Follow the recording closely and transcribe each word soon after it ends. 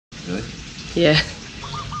Really? Yeah.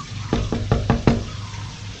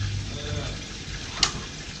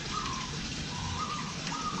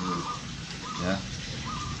 Yeah.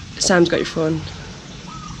 Sam's got your phone.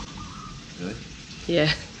 Really?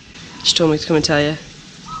 Yeah. She told me to come and tell you.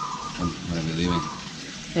 When are we leaving?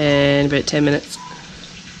 In about 10 minutes.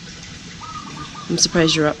 I'm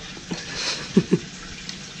surprised you're up.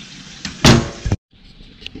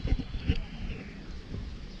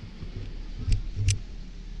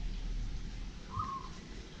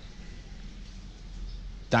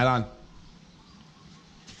 Thailand.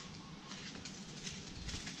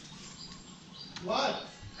 What?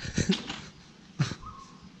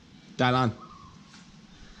 Thailand.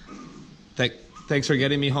 Thanks for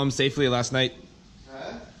getting me home safely last night.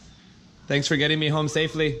 Huh? Thanks for getting me home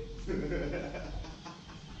safely.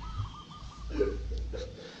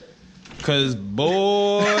 Cause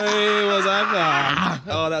boy was I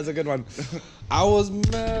oh, that's a good one. I was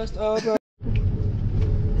messed up.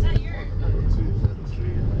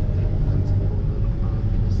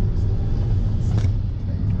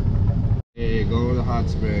 Hey, go to the hot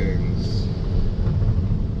springs.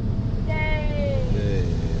 Yay!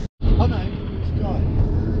 Oh no, it's a guy.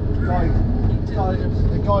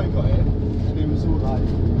 The guy got in and he was all like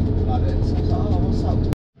this. I was like, oh, what's up?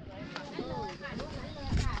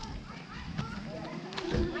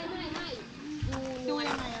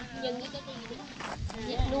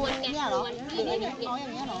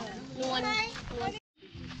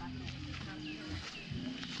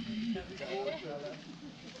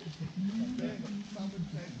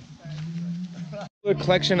 A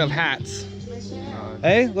collection of hats.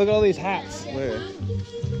 Hey, look at all these hats. Where?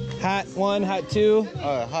 Hat 1, hat 2.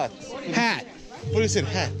 Hats. Hat. What do you said,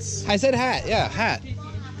 hats? I said hat. Yeah, hat.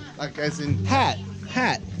 Like as in... Hat.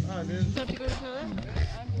 Hat. Oh, dude.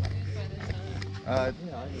 Yeah,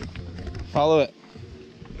 Follow it.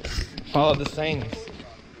 Follow the signs.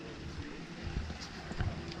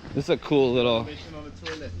 This is a cool little... on the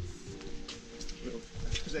toilet.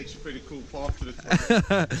 It's actually pretty cool path to the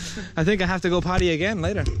toilet. I think I have to go potty again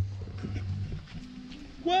later.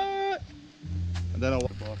 What? And then I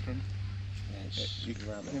walk to the bathroom.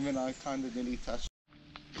 Him and I kind of nearly touched.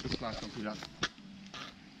 Just like computer.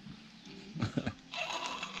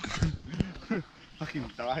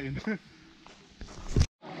 Fucking dying.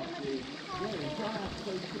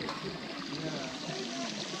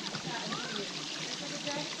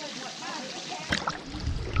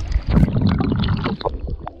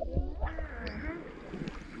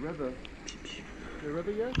 River. The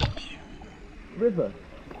river, yeah? River.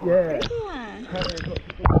 Yeah.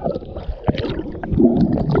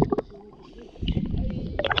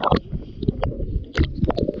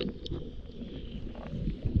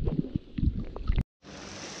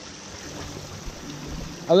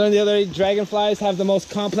 I learned the other day dragonflies have the most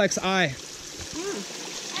complex eye. And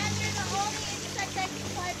you're the only insect that can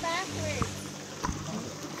fly backwards.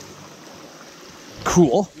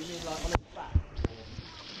 Cool.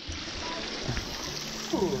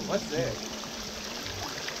 What's this?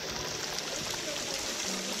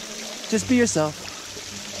 Just be yourself.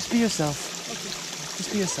 Just be yourself.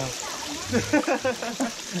 Just be yourself.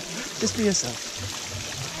 Just be yourself.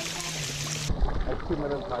 Like 2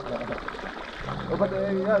 minutes like that. Oh, but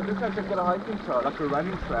yeah, this time to get a hiking trail, like a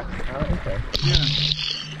running track. Oh, okay. Yeah.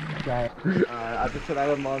 I just said I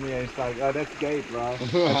love mommy and it's like, oh, that's gay, bro.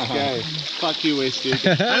 That's gay. Fuck you, West dude.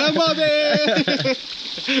 I love mommy!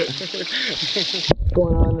 What's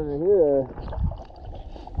going on in here?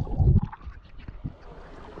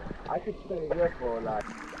 I could stay here for like...